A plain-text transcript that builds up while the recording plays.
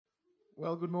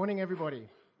Well, good morning, everybody,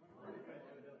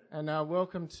 and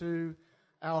welcome to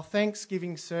our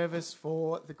Thanksgiving service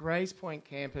for the Grays Point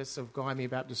campus of Gymea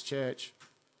Baptist Church.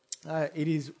 It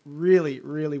is really,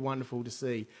 really wonderful to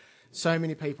see so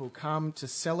many people come to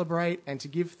celebrate and to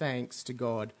give thanks to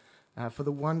God for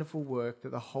the wonderful work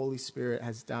that the Holy Spirit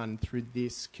has done through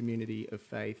this community of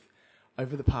faith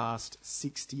over the past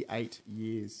 68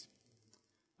 years.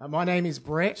 My name is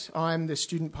Brett. I'm the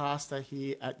student pastor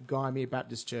here at Gymea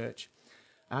Baptist Church.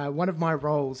 One of my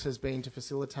roles has been to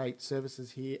facilitate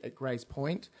services here at Grays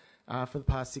Point for the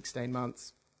past 16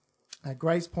 months.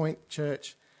 Grays Point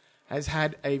Church has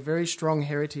had a very strong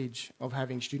heritage of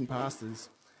having student pastors,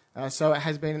 so it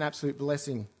has been an absolute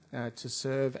blessing to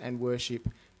serve and worship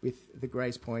with the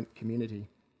Grays Point community.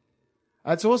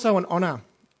 It's also an honour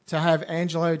to have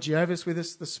Angelo Giovis with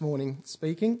us this morning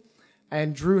speaking,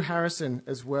 and Drew Harrison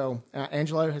as well.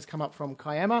 Angelo has come up from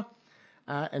Kiama,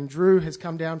 and Drew has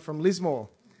come down from Lismore.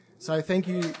 So thank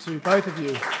you to both of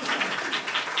you.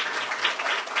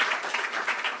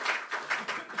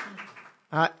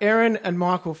 Erin and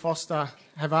Michael Foster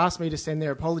have asked me to send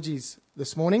their apologies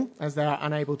this morning as they are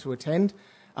unable to attend.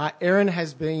 Erin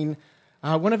has been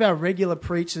one of our regular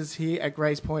preachers here at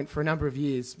Grays Point for a number of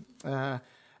years.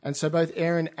 And so both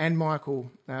Erin and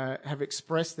Michael have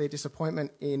expressed their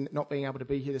disappointment in not being able to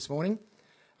be here this morning.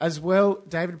 As well,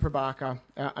 David Prabhakar,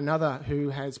 another who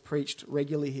has preached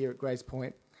regularly here at Grays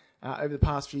Point over the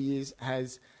past few years,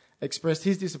 has expressed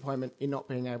his disappointment in not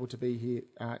being able to be here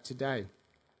today.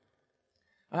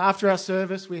 After our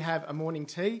service, we have a morning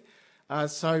tea.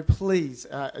 So please,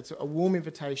 it's a warm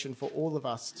invitation for all of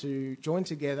us to join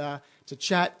together, to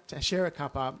chat, to share a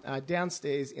cuppa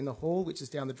downstairs in the hall, which is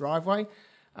down the driveway.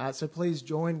 So please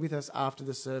join with us after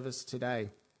the service today.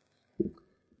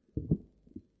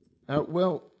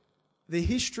 Well, the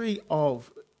history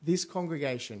of this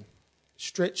congregation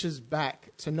stretches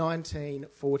back to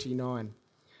 1949,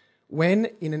 when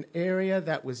in an area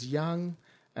that was young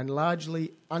and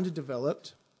largely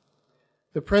underdeveloped,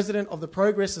 the president of the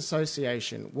Progress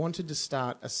Association wanted to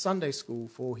start a Sunday school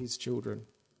for his children.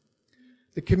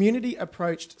 The community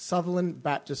approached Sutherland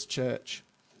Baptist Church,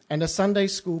 and a Sunday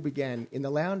school began in the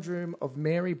lounge room of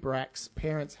Mary Brack's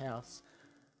parents' house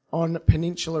on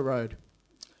Peninsula Road.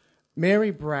 Mary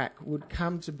Brack would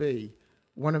come to be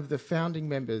one of the founding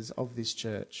members of this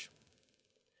church.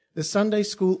 The Sunday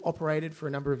school operated for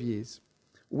a number of years,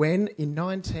 when in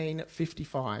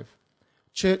 1955,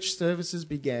 church services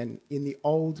began in the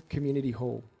old community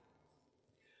hall.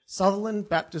 Sutherland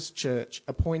Baptist Church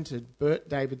appointed Bert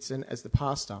Davidson as the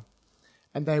pastor,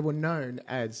 and they were known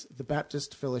as the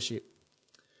Baptist Fellowship,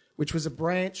 which was a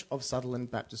branch of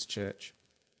Sutherland Baptist Church.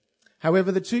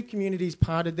 However, the two communities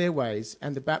parted their ways,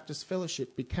 and the Baptist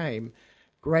Fellowship became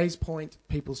Grays Point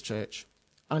People's Church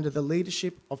under the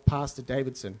leadership of Pastor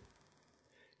Davidson.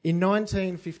 In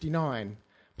 1959,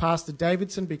 Pastor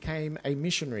Davidson became a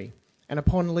missionary, and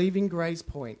upon leaving Grays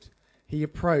Point, he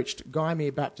approached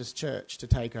Gymea Baptist Church to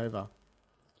take over.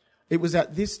 It was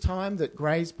at this time that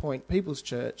Grays Point People's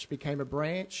Church became a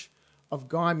branch of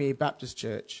Gymea Baptist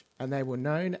Church, and they were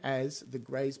known as the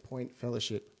Grays Point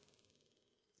Fellowship.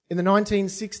 In the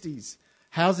 1960s,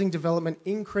 housing development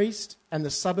increased and the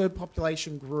suburb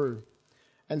population grew,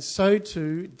 and so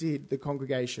too did the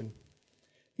congregation.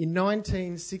 In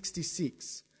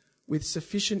 1966, with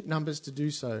sufficient numbers to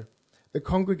do so, the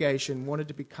congregation wanted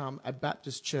to become a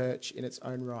Baptist church in its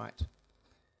own right.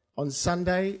 On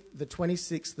Sunday, the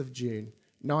 26th of June,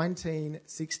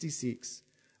 1966,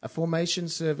 a formation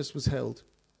service was held.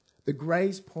 The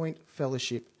Grays Point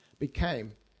Fellowship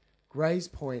became Grays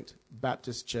Point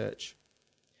Baptist Church.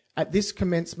 At this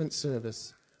commencement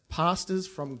service, pastors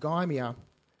from Gymea,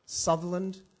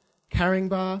 Sutherland,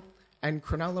 Caringbah, and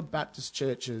Cronulla Baptist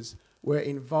churches were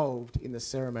involved in the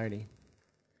ceremony.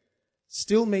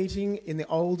 Still meeting in the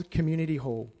old community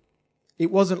hall, it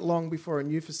wasn't long before a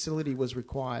new facility was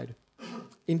required.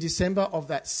 In December of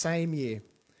that same year,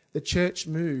 the church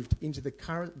moved into the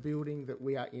current building that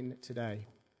we are in today.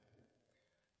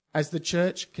 As the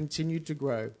church continued to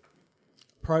grow,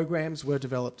 programs were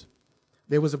developed.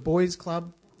 There was a boys'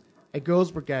 club, a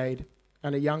girls' brigade,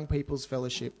 and a young people's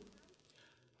fellowship.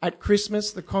 At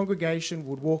Christmas, the congregation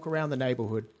would walk around the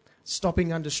neighbourhood,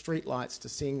 stopping under streetlights to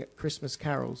sing Christmas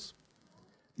carols.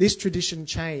 This tradition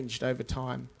changed over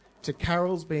time to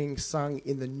carols being sung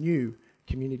in the new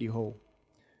community hall.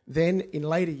 Then, in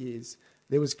later years,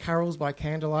 there was carols by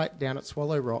candlelight down at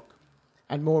Swallow Rock,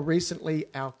 and more recently,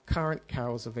 our current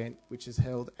carols event, which is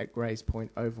held at Grays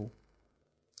Point Oval.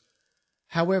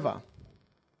 However,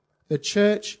 the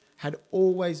church had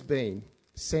always been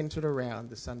centred around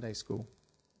the Sunday school.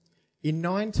 In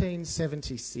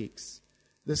 1976,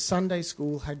 the Sunday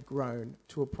school had grown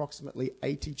to approximately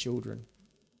 80 children.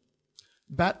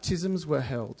 Baptisms were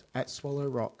held at Swallow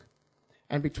Rock,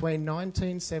 and between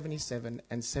 1977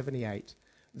 and 78,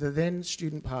 the then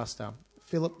student pastor,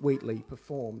 Philip Wheatley,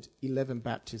 performed 11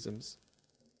 baptisms.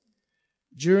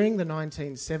 During the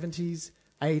 1970s,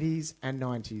 80s and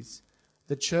 90s,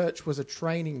 the church was a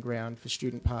training ground for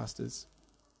student pastors.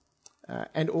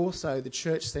 And also the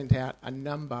church sent out a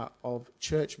number of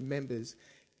church members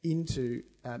into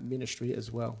ministry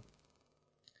as well.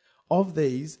 Of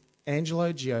these,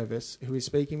 Angelo Giovis, who is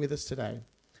speaking with us today,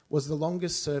 was the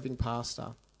longest serving pastor,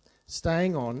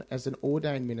 staying on as an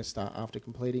ordained minister after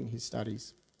completing his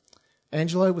studies.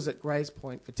 Angelo was at Grays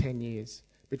Point for 10 years,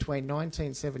 between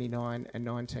 1979 and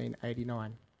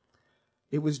 1989.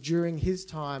 It was during his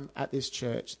time at this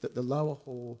church that the lower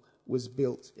hall was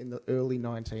built in the early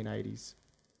 1980s.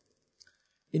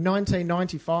 In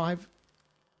 1995,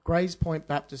 Grays Point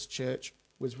Baptist Church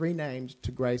was renamed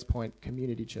to Grays Point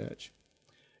Community Church,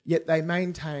 yet they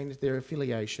maintained their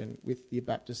affiliation with the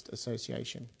Baptist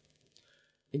Association.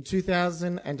 In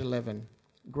 2011,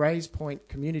 Grays Point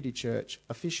Community Church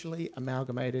officially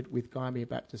amalgamated with Gymea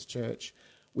Baptist Church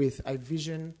with a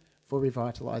vision for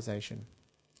revitalisation.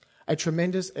 A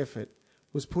tremendous effort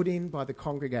was put in by the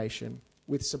congregation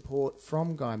with support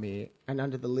from Gymea and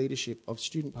under the leadership of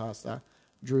student pastor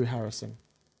Drew Harrison.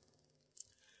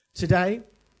 Today,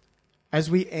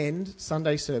 as we end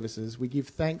Sunday services, we give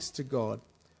thanks to God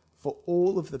for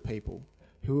all of the people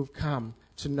who have come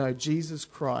to know Jesus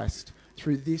Christ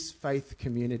through this faith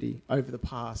community over the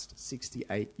past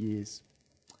 68 years.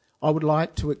 I would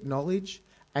like to acknowledge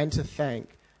and to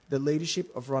thank the leadership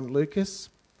of Ron Lucas,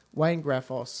 Wayne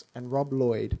Graffos and Rob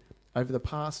Lloyd over the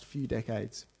past few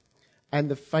decades, and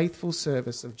the faithful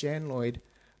service of Jan Lloyd,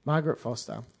 Margaret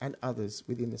Foster and others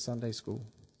within the Sunday school.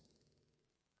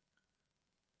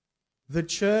 The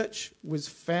church was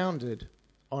founded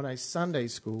on a Sunday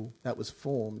school that was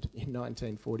formed in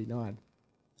 1949.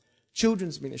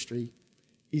 Children's ministry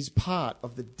is part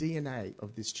of the DNA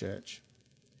of this church.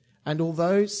 And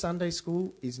although Sunday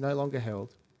school is no longer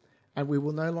held, and we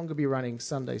will no longer be running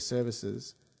Sunday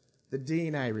services, the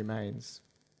DNA remains.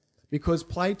 Because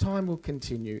playtime will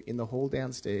continue in the hall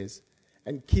downstairs,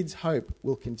 and Kids' Hope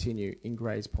will continue in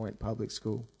Grays Point Public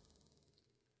School.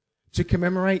 To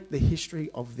commemorate the history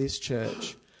of this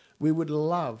church, we would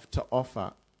love to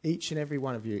offer each and every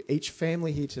one of you, each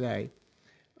family here today,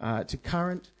 to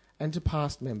current and to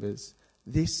past members,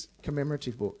 this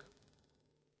commemorative book.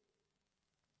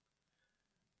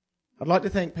 I'd like to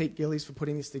thank Pete Gillies for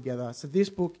putting this together. So this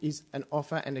book is an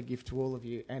offer and a gift to all of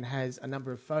you and has a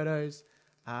number of photos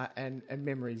and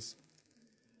memories.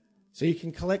 So you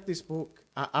can collect this book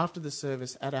after the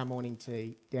service at our morning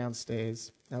tea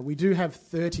downstairs. We do have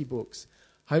 30 books.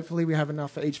 Hopefully we have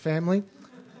enough for each family.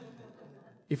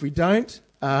 If we don't,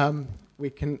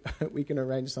 we can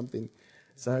arrange something.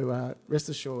 So rest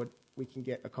assured, we can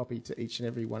get a copy to each and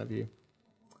every one of you.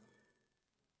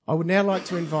 I would now like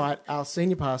to invite our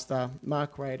senior pastor,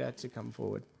 Marc Rader, to come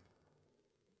forward.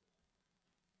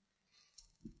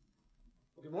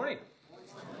 Well, good morning.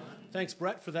 Thanks,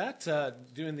 Brett, for that,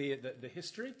 doing the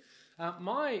history.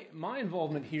 My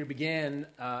involvement here began,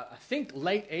 I think,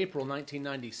 late April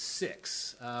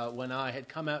 1996, when I had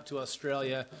come out to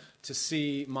Australia to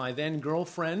see my then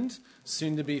girlfriend,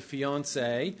 soon-to-be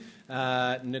fiancée,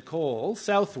 Nicole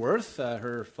Southworth.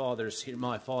 Her father's here.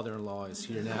 My father-in-law is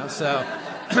here now, so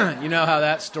you know how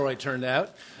that story turned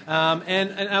out.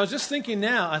 And I was just thinking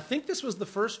now, I think this was the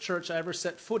first church I ever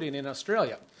set foot in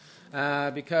Australia.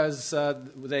 Because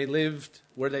they lived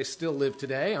where they still live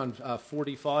today on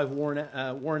 45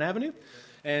 Warren Avenue.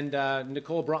 And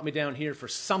Nicole brought me down here for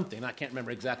something. I can't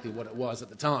remember exactly what it was at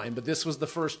the time, but this was the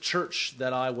first church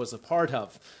that I was a part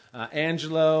of.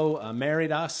 Angelo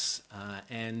married us,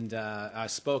 and I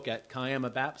spoke at Kiama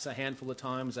Baps a handful of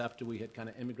times after we had kind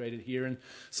of immigrated here. And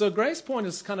so Grace Point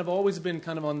has kind of always been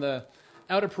kind of on the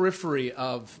outer periphery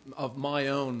of my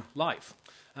own life.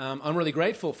 I'm really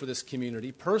grateful for this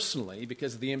community personally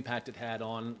because of the impact it had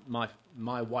on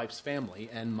my wife's family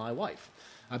and my wife.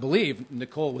 I believe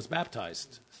Nicole was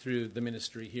baptized through the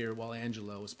ministry here while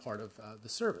Angelo was part of the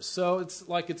service. So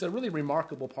it's a really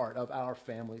remarkable part of our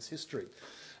family's history.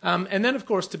 And then, of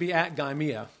course, to be at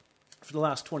Gymea for the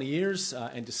last 20 years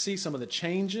and to see some of the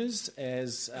changes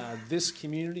as this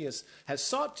community has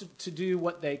sought to do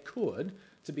what they could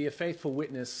to be a faithful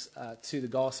witness to the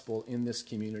gospel in this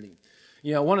community.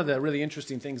 You know, one of the really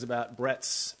interesting things about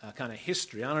Brett's kind of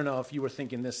history, I don't know if you were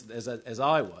thinking this as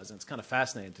I was, and it's kind of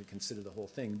fascinating to consider the whole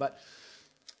thing, but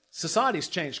society's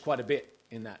changed quite a bit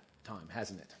in that time,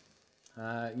 hasn't it?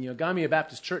 Gymea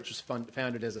Baptist Church was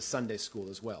founded as a Sunday school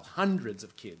as well. Hundreds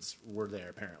of kids were there,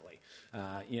 apparently,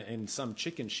 in some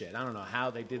chicken shed. I don't know how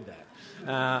they did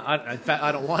that. In fact,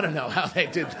 I don't want to know how they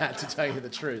did that, to tell you the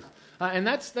truth. And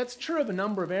that's true of a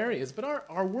number of areas, but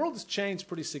our world has changed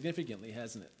pretty significantly,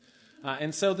 hasn't it?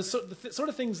 And so the sort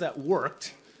of things that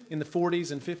worked in the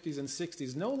 40s and 50s and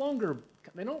 60s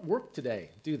they don't work today,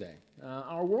 do they?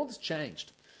 Our world has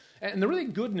changed. And the really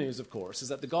good news, of course, is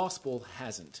that the gospel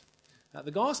hasn't.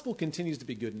 The gospel continues to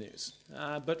be good news.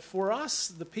 But for us,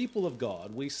 the people of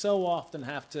God, we so often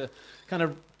have to kind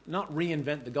of not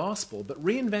reinvent the gospel, but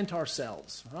reinvent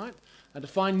ourselves, right? And to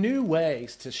find new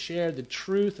ways to share the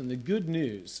truth and the good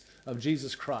news of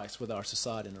Jesus Christ with our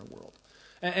society and our world.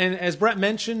 And as Brett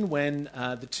mentioned, when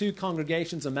the two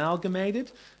congregations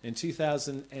amalgamated in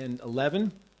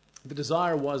 2011, the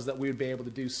desire was that we would be able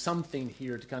to do something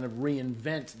here to kind of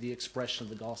reinvent the expression of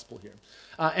the gospel here.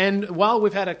 And while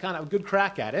we've had a kind of good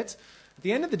crack at it, at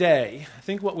the end of the day, I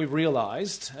think what we've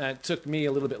realized, it took me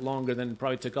a little bit longer than it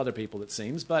probably took other people, it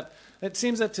seems, but it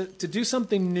seems that to do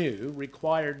something new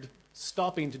required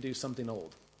stopping to do something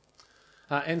old.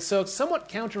 And so somewhat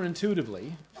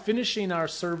counterintuitively, finishing our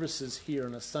services here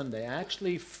on a Sunday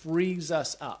actually frees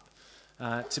us up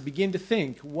to begin to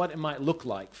think what it might look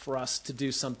like for us to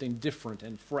do something different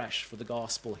and fresh for the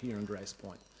gospel here in Grace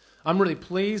Point. I'm really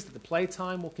pleased that the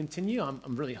playtime will continue.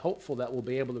 I'm really hopeful that we'll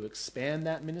be able to expand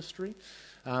that ministry.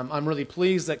 I'm really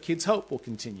pleased that Kids Hope will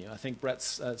continue. I think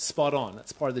Brett's spot on.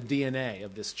 That's part of the DNA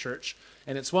of this church.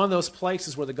 And it's one of those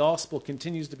places where the gospel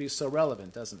continues to be so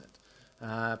relevant, doesn't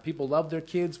it? People love their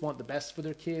kids, want the best for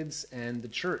their kids, and the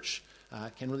church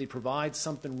can really provide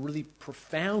something really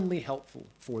profoundly helpful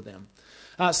for them.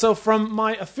 So from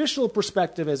my official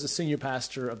perspective as a senior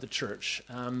pastor of the church,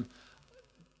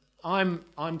 I'm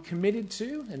committed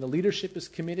to, and the leadership is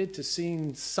committed to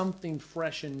seeing something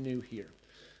fresh and new here.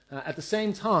 At the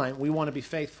same time, we want to be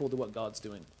faithful to what God's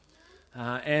doing.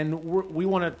 And we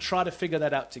want to try to figure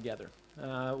that out together.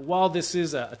 While this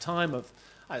is a time of,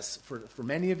 for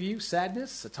many of you,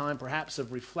 sadness, a time perhaps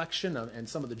of reflection and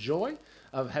some of the joy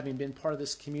of having been part of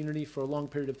this community for a long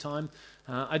period of time,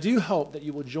 I do hope that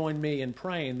you will join me in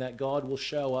praying that God will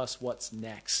show us what's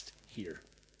next here,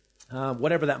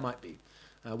 whatever that might be.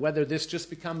 Whether this just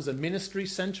becomes a ministry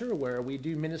center where we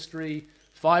do ministry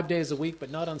 5 days a week but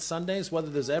not on Sundays, whether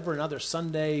there's ever another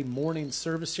Sunday morning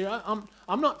service here,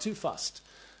 I'm not too fussed.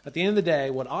 At the end of the day,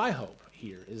 what I hope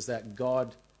here is that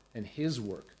God and His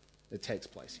work that takes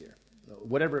place here,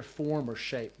 whatever form or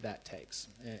shape that takes.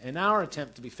 And our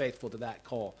attempt to be faithful to that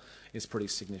call is pretty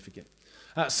significant.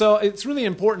 So it's really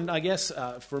important, I guess,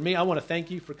 for me. I want to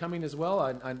thank you for coming as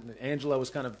well. Angela was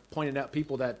kind of pointing out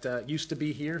people that used to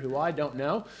be here who I don't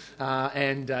know,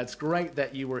 and it's great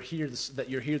that you were here. That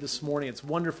you're here this morning. It's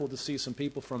wonderful to see some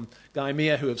people from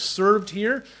Gymea who have served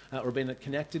here or been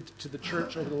connected to the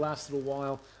church over the last little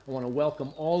while. I want to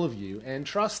welcome all of you and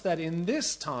trust that in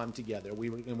this time together,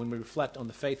 when we reflect on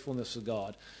the faithfulness of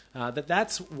God,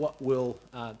 that's what we'll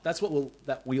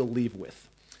leave with.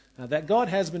 That God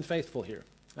has been faithful here.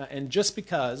 And just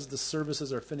because the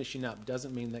services are finishing up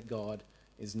doesn't mean that God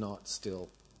is not still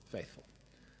faithful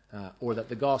or that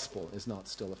the gospel is not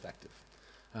still effective.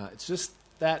 It's just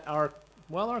that our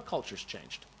culture's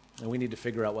changed, and we need to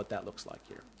figure out what that looks like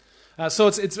here. So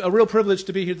it's a real privilege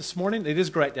to be here this morning. It is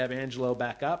great to have Angelo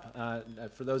back up.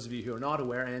 For those of you who are not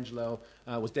aware, Angelo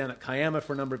was down at Kiama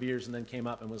for a number of years and then came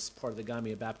up and was part of the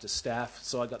Gymea Baptist staff.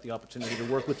 So I got the opportunity to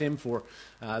work with him for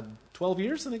 12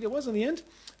 years, I think it was, in the end,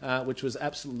 which was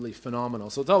absolutely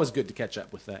phenomenal. So it's always good to catch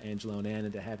up with Angelo and Ann,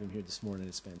 and to have him here this morning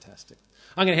is fantastic.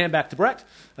 I'm going to hand back to Brett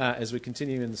as we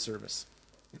continue in the service.